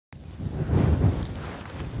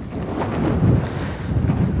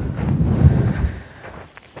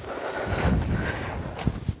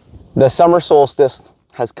The summer solstice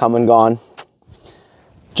has come and gone.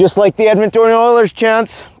 Just like the Edmonton Oilers'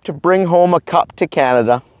 chance to bring home a cup to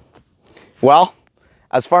Canada. Well,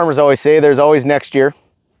 as farmers always say, there's always next year.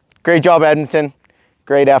 Great job, Edmonton.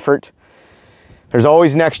 Great effort. There's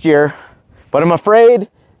always next year. But I'm afraid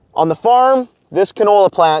on the farm, this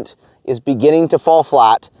canola plant is beginning to fall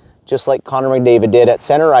flat, just like Connor McDavid did at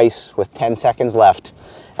center ice with 10 seconds left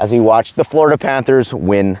as he watched the Florida Panthers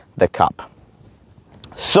win the cup.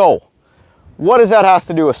 So, what does that have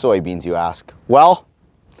to do with soybeans, you ask? Well,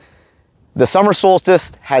 the summer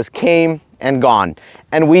solstice has came and gone,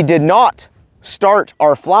 and we did not start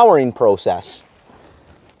our flowering process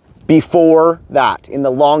before that in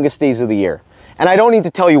the longest days of the year. And I don't need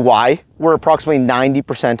to tell you why. We're approximately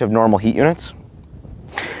 90% of normal heat units.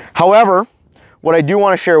 However, what I do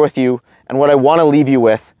want to share with you and what I want to leave you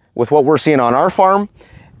with what we're seeing on our farm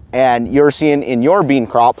and you're seeing in your bean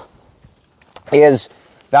crop is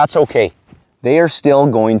that's okay. They are still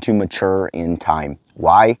going to mature in time.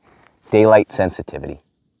 Why? Daylight sensitivity.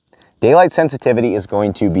 Daylight sensitivity is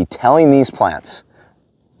going to be telling these plants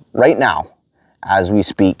right now, as we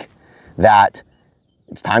speak, that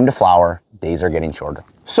it's time to flower, days are getting shorter.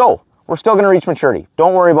 So, we're still gonna reach maturity.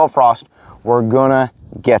 Don't worry about frost. We're gonna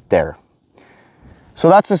get there. So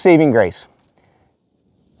that's the saving grace.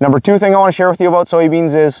 Number 2 thing I wanna share with you about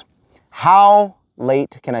soybeans is how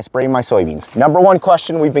late can I spray my soybeans? Number 1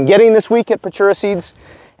 question we've been getting this week at Patura Seeds,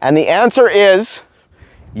 and the answer is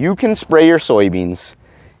you can spray your soybeans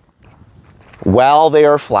while they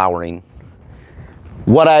are flowering.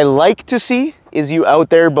 What I like to see is you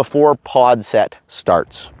out there before pod set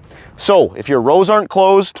starts. So if your rows aren't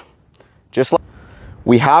closed, just like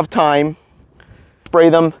we have time, spray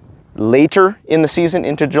them later in the season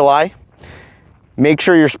into July. Make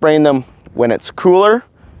sure you're spraying them when it's cooler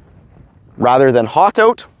rather than hot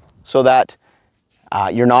out so that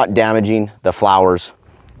you're not damaging the flowers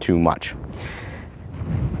too much.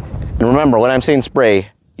 And remember, when I'm saying spray,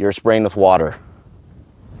 you're spraying with water.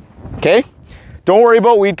 Okay? Don't worry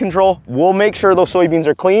about weed control. We'll make sure those soybeans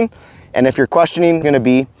are clean. And if you're questioning, gonna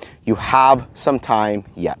be, you have some time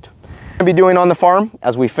yet. We're gonna be doing on the farm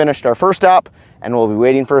as we finished our first app, and we'll be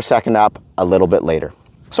waiting for a second app a little bit later.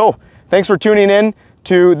 So, thanks for tuning in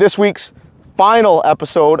to this week's final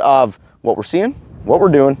episode of what we're seeing, what we're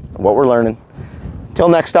doing, and what we're learning. Till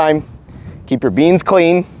next time, keep your beans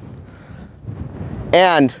clean.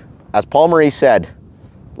 And as Paul Maurice said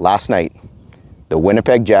last night, the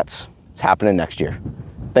Winnipeg Jets, it's happening next year.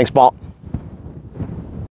 Thanks, Paul.